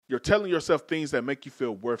You're telling yourself things that make you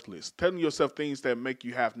feel worthless, telling yourself things that make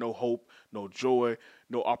you have no hope, no joy,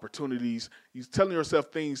 no opportunities. You're telling yourself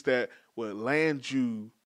things that will land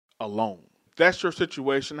you alone. If that's your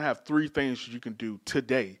situation, I have 3 things you can do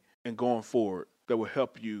today and going forward that will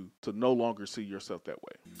help you to no longer see yourself that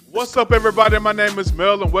way. What's up, everybody? My name is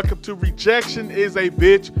Mel, and welcome to Rejection is a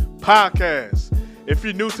Bitch podcast. If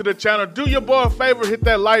you're new to the channel, do your boy a favor, hit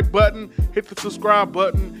that like button, hit the subscribe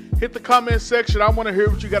button, hit the comment section. I want to hear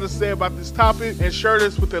what you got to say about this topic and share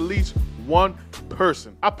this with at least one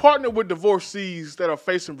person. I partner with divorcees that are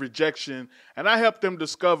facing rejection, and I help them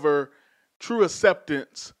discover true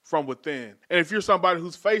acceptance from within. And if you're somebody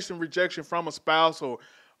who's facing rejection from a spouse or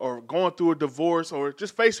going through a divorce or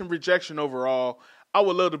just facing rejection overall, I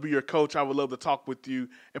would love to be your coach. I would love to talk with you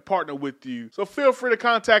and partner with you. So feel free to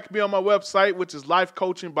contact me on my website, which is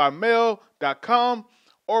lifecoachingbymel.com,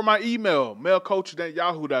 or my email,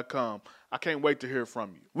 melcoaching@yahoo.com. I can't wait to hear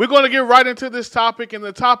from you. We're going to get right into this topic, and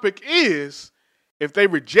the topic is, if they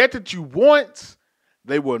rejected you once,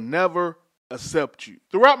 they will never accept you.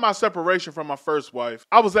 Throughout my separation from my first wife,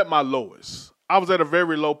 I was at my lowest. I was at a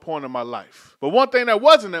very low point in my life. But one thing that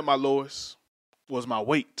wasn't at my lowest was my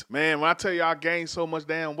weight. Man, when I tell you I gained so much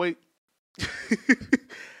damn weight,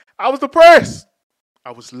 I was depressed.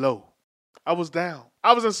 I was low. I was down.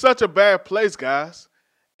 I was in such a bad place, guys.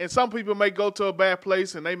 And some people may go to a bad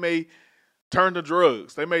place and they may turn to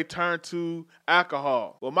drugs. They may turn to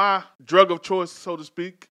alcohol. Well, my drug of choice, so to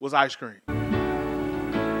speak, was ice cream.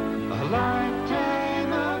 A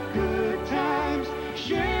lifetime of good times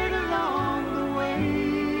shared along the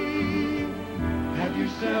way. Have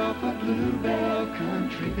yourself a Bluebell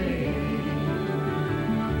Country Day.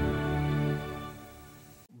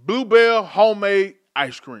 Bluebell homemade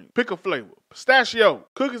ice cream. Pick a flavor. Pistachio,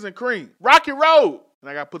 cookies and cream, Rocky Road. And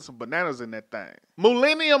I got to put some bananas in that thing.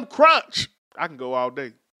 Millennium Crunch. I can go all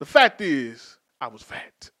day. The fact is, I was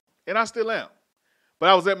fat. And I still am. But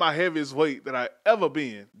I was at my heaviest weight that I ever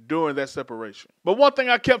been during that separation. But one thing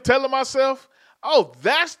I kept telling myself, oh,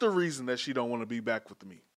 that's the reason that she don't want to be back with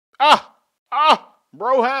me.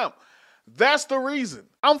 Broham. That's the reason.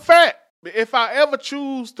 I'm fat. If I ever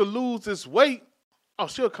choose to lose this weight,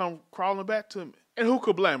 she'll come crawling back to me. And who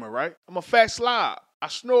could blame her, right? I'm a fat slob. I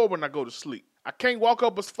snore when I go to sleep. I can't walk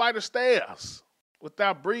up a flight of stairs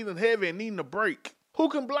without breathing heavy and needing a break. Who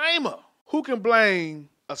can blame her? Who can blame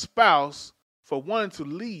a spouse for wanting to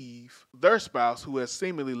leave their spouse who has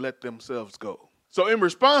seemingly let themselves go? So in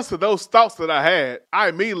response to those thoughts that I had, I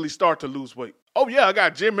immediately start to lose weight. Oh yeah, I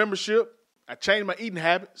got a gym membership. I changed my eating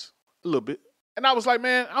habits a little bit. And I was like,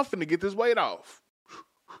 man, I'm finna get this weight off.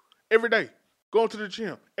 Every day, going to the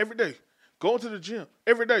gym. Every day, going to the gym.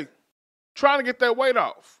 Every day, trying to get that weight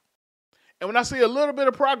off. And when I see a little bit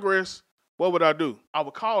of progress, what would I do? I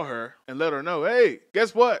would call her and let her know, hey,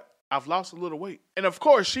 guess what? I've lost a little weight. And of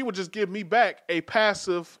course, she would just give me back a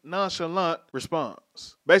passive, nonchalant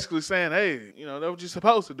response. Basically saying, hey, that's what you're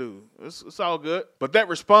supposed to do. It's all good. But that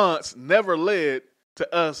response never led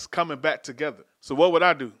to us coming back together. So what would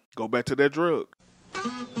I do? Go back to that drug.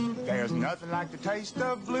 There's nothing like the taste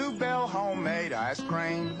of Bluebell homemade ice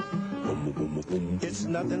cream. It's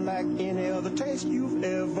nothing like any other taste you've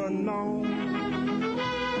ever known.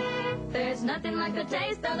 There's nothing like the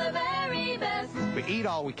taste of the very best. We eat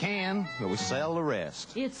all we can, but we sell the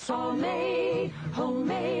rest. It's all made,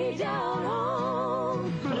 homemade down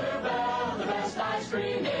home. Bluebell, the best ice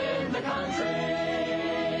cream in the country.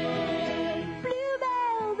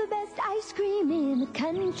 Bluebell, the best ice cream in the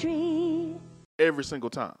country. Every single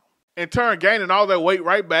time. In turn, gaining all that weight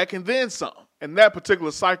right back and then some. And that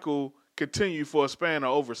particular cycle continued for a span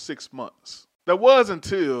of over 6 months. That was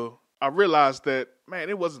until I realized that, man,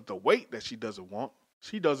 it wasn't the weight that she doesn't want.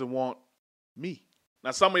 She doesn't want me.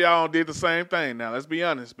 Now, some of y'all did the same thing. Now, let's be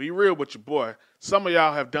honest. Be real with your boy. Some of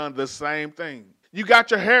y'all have done the same thing. You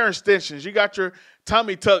got your hair extensions. You got your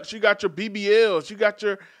tummy tucks. You got your BBLs. You got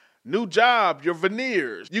your new job, your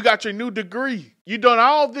veneers. You got your new degree. You done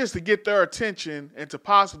all this to get their attention and to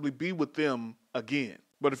possibly be with them again.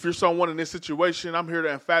 But if you're someone in this situation, I'm here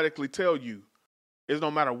to emphatically tell you, it's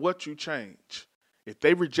no matter what you change. If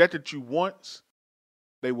they rejected you once,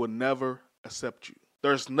 they will never accept you.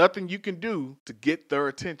 There's nothing you can do to get their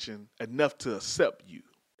attention enough to accept you.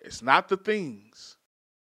 It's not the things,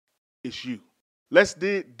 it's you. Let's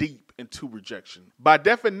dig deep into rejection. By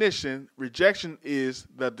definition, rejection is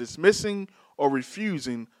the dismissing or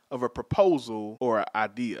refusing of a proposal or an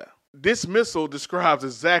idea. Dismissal describes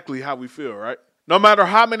exactly how we feel, right? No matter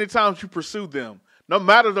how many times you pursue them, no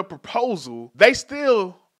matter the proposal, they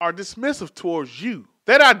still are dismissive towards you.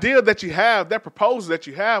 That idea that you have, that proposal that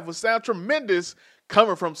you have would sound tremendous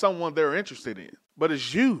coming from someone they're interested in. but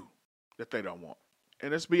it's you that they don't want.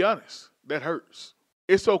 And let's be honest, that hurts.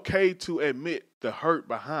 It's okay to admit the hurt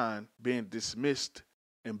behind being dismissed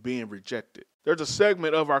and being rejected. There's a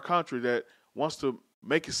segment of our country that wants to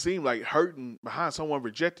make it seem like hurting behind someone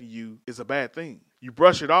rejecting you is a bad thing. You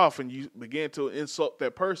brush it off and you begin to insult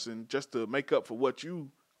that person just to make up for what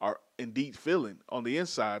you are indeed feeling on the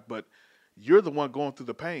inside, but you're the one going through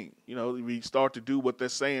the pain. You know, we start to do what that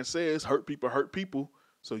saying says, hurt people.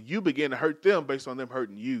 So you begin to hurt them based on them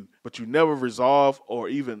hurting you, but you never resolve or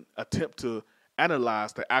even attempt to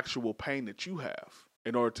analyze the actual pain that you have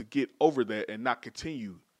in order to get over that and not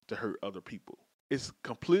continue to hurt other people. It's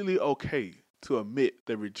completely okay to admit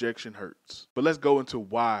that rejection hurts. But let's go into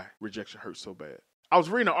why rejection hurts so bad. I was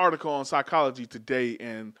reading an article on Psychology Today,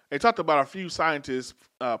 and they talked about a few scientists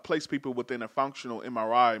placed people within a functional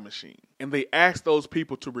MRI machine. And they asked those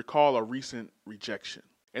people to recall a recent rejection.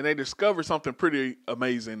 And they discovered something pretty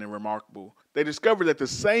amazing and remarkable. They discovered that the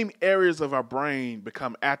same areas of our brain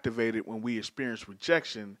become activated when we experience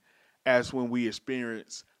rejection as when we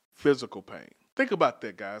experience physical pain. Think about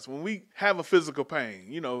that, guys. When we have a physical pain,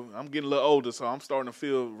 you know, I'm getting a little older, so I'm starting to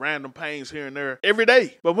feel random pains here and there every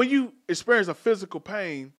day. But when you experience a physical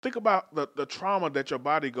pain, think about the trauma that your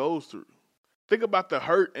body goes through. Think about the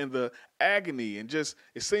hurt and the agony, and just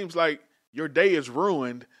it seems like your day is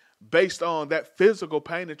ruined based on that physical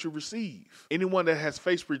pain that you receive. Anyone that has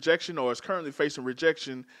faced rejection or is currently facing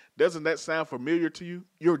rejection, doesn't that sound familiar to you?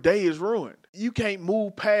 Your day is ruined. You can't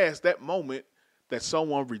move past that moment that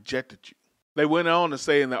someone rejected you. They went on to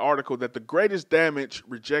say in the article that the greatest damage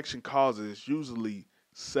rejection causes is usually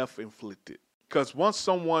self-inflicted. Because once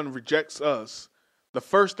someone rejects us, the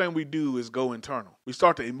first thing we do is go internal. We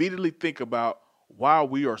start to immediately think about why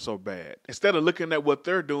we are so bad. Instead of looking at what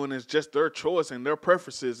they're doing as just their choice and their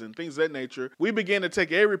preferences and things of that nature, we begin to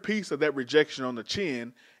take every piece of that rejection on the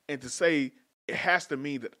chin and to say it has to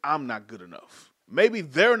mean that I'm not good enough. Maybe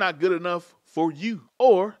they're not good enough for you,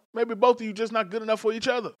 or maybe both of you just not good enough for each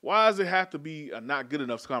other. Why does it have to be a not good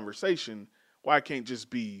enough conversation? Why can't it just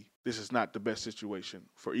be this is not the best situation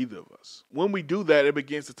for either of us? When we do that, it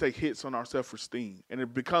begins to take hits on our self-esteem, and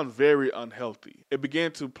it becomes very unhealthy. It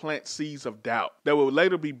begins to plant seeds of doubt that will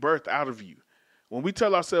later be birthed out of you. When we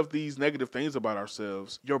tell ourselves these negative things about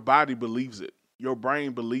ourselves, your body believes it. Your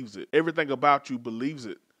brain believes it. Everything about you believes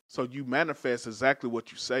it. So you manifest exactly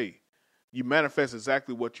what you say. You manifest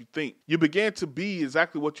exactly what you think. You begin to be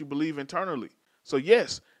exactly what you believe internally. So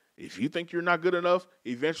yes, if you think you're not good enough,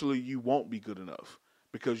 eventually you won't be good enough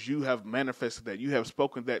because you have manifested that. You have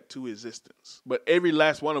spoken that to existence. But every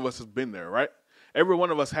last one of us has been there, right? Every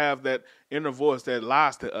one of us have that inner voice that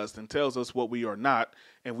lies to us and tells us what we are not,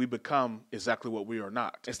 and we become exactly what we are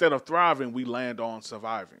not. Instead of thriving, we land on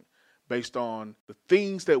surviving based on the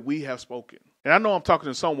things that we have spoken. And I know I'm talking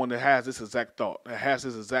to someone that has this exact thought, that has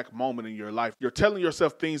this exact moment in your life. You're telling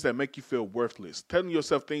yourself things that make you feel worthless, telling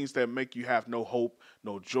yourself things that make you have no hope,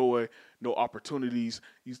 no joy, no opportunities.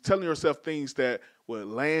 You're telling yourself things that will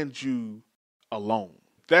land you alone.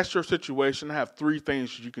 If that's your situation, I have 3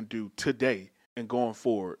 things you can do today and going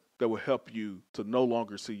forward that will help you to no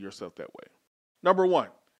longer see yourself that way. Number 1.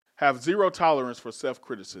 Have zero tolerance for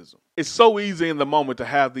self-criticism. It's so easy in the moment to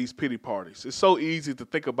have these pity parties. It's so easy to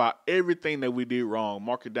think about everything that we did wrong,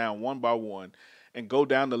 mark it down one by one, and go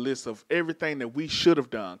down the list of everything that we should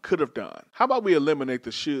have done, could have done. How about we eliminate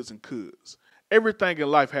the shoulds and coulds? Everything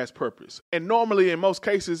in life has purpose. And normally, in most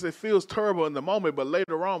cases, it feels terrible in the moment, but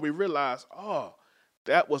later on, we realize, oh,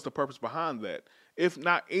 that was the purpose behind that. If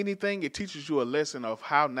not anything, it teaches you a lesson of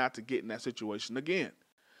how not to get in that situation again.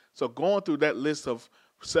 So going through that list of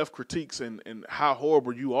self-critiques and how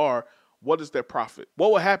horrible you are, what is that profit?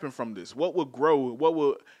 What will happen from this? What will grow? What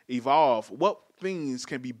will evolve? What things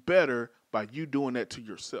can be better by you doing that to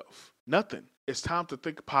yourself? Nothing. It's time to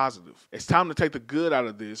think positive. It's time to take the good out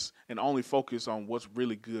of this and only focus on what's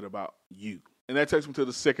really good about you. And that takes me to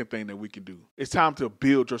the second thing that we can do. It's time to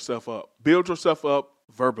build yourself up. Build yourself up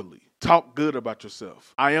verbally. Talk good about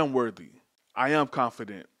yourself. I am worthy. I am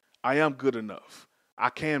confident. I am good enough.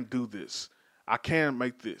 I can do this. I can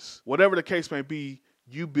make this. Whatever the case may be,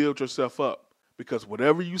 you build yourself up because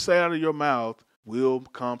whatever you say out of your mouth will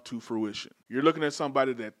come to fruition. You're looking at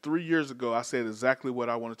somebody that 3 years ago I said exactly what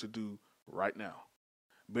I wanted to do right now.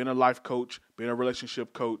 Being a life coach, being a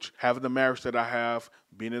relationship coach, having the marriage that I have,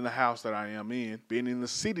 being in the house that I am in, being in the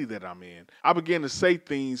city that I'm in. I began to say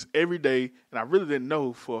things every day, and I really didn't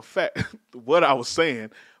know for a fact what I was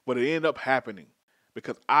saying, but it ended up happening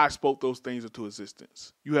because I spoke those things into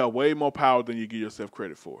existence. You have way more power than you give yourself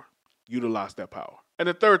credit for. Utilize that power. And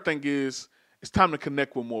the third thing is, it's time to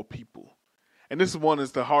connect with more people. And this is one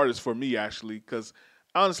that's the hardest for me, actually, because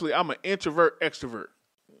Honestly, I'm an introvert extrovert.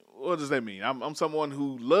 What does that mean? I'm someone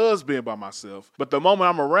who loves being by myself, but the moment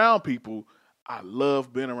I'm around people, I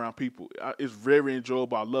love being around people. It's very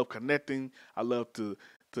enjoyable. I love connecting. I love to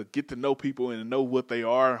get to know people and know what they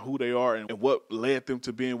are, who they are, and what led them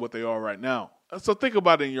to being what they are right now. So think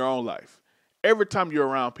about it in your own life. Every time you're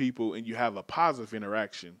around people and you have a positive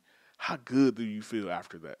interaction, how good do you feel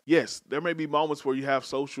after that? Yes, there may be moments where you have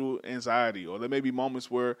social anxiety, or there may be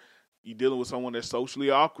moments where you're dealing with someone that's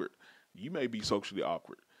socially awkward. You may be socially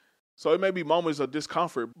awkward. So it may be moments of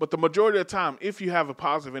discomfort, but the majority of the time, if you have a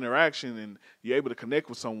positive interaction and you're able to connect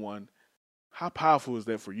with someone, how powerful is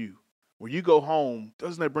that for you? When you go home,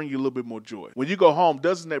 doesn't that bring you a little bit more joy? When you go home,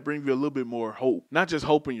 doesn't that bring you a little bit more hope? Not just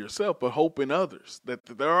hope in yourself, but hope in others, that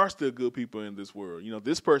there are still good people in this world. You know,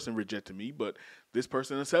 this person rejected me, but this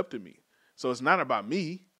person accepted me. So it's not about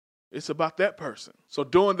me, it's about that person. So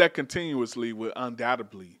doing that continuously will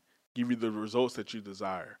undoubtedly give you the results that you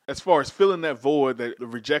desire. As far as filling that void that the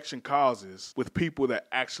rejection causes with people that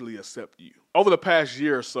actually accept you. Over the past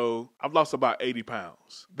year or so, I've lost about 80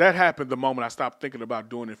 pounds. That happened the moment I stopped thinking about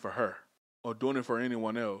doing it for her or doing it for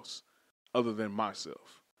anyone else other than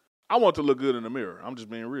myself. I want to look good in the mirror. I'm just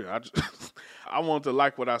being real. I want to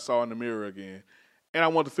like what I saw in the mirror again, and I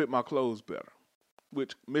want to fit my clothes better,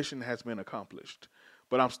 which mission has been accomplished.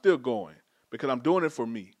 But I'm still going, because I'm doing it for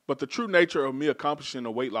me. But the true nature of me accomplishing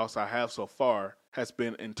the weight loss I have so far has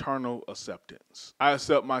been internal acceptance. I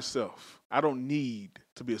accept myself. I don't need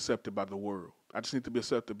to be accepted by the world. I just need to be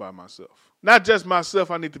accepted by myself. Not just myself,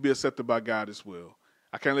 I need to be accepted by God as well.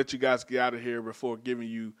 I can't let you guys get out of here before giving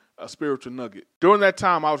you a spiritual nugget. During that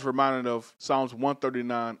time, I was reminded of Psalms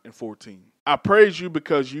 139:14. I praise you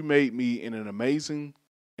because you made me in an amazing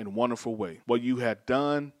and wonderful way. What you had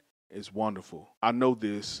done is wonderful. I know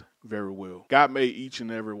this very well. God made each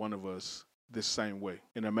and every one of us this same way,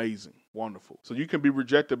 and amazing, wonderful. So you can be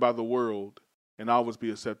rejected by the world and always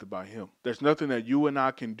be accepted by him. There's nothing that you and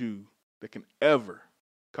I can do that can ever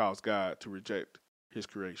cause God to reject his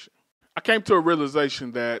creation. I came to a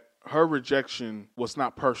realization that her rejection was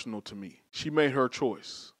not personal to me. She made her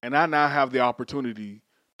choice, and I now have the opportunity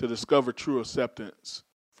to discover true acceptance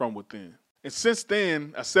from within. And since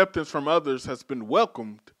then, acceptance from others has been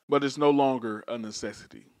welcomed, but it's no longer a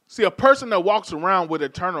necessity. See, a person that walks around with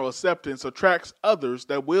eternal acceptance attracts others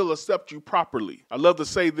that will accept you properly. I love to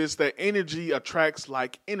say this, that energy attracts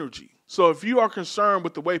like energy. So if you are concerned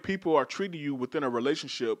with the way people are treating you within a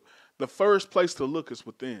relationship, the first place to look is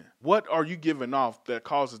within. What are you giving off that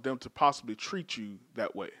causes them to possibly treat you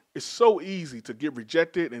that way? It's so easy to get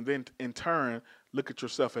rejected and then in turn look at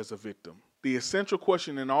yourself as a victim. The essential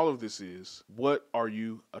question in all of this is, what are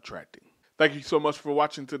you attracting? Thank you so much for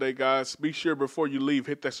watching today, guys. Be sure before you leave,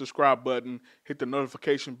 hit that subscribe button, hit the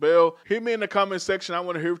notification bell. Hit me in the comment section. I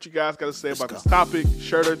want to hear what you guys got to say about this topic.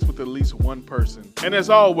 Share this with at least one person. And as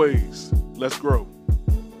always, let's grow.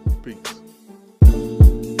 Peace.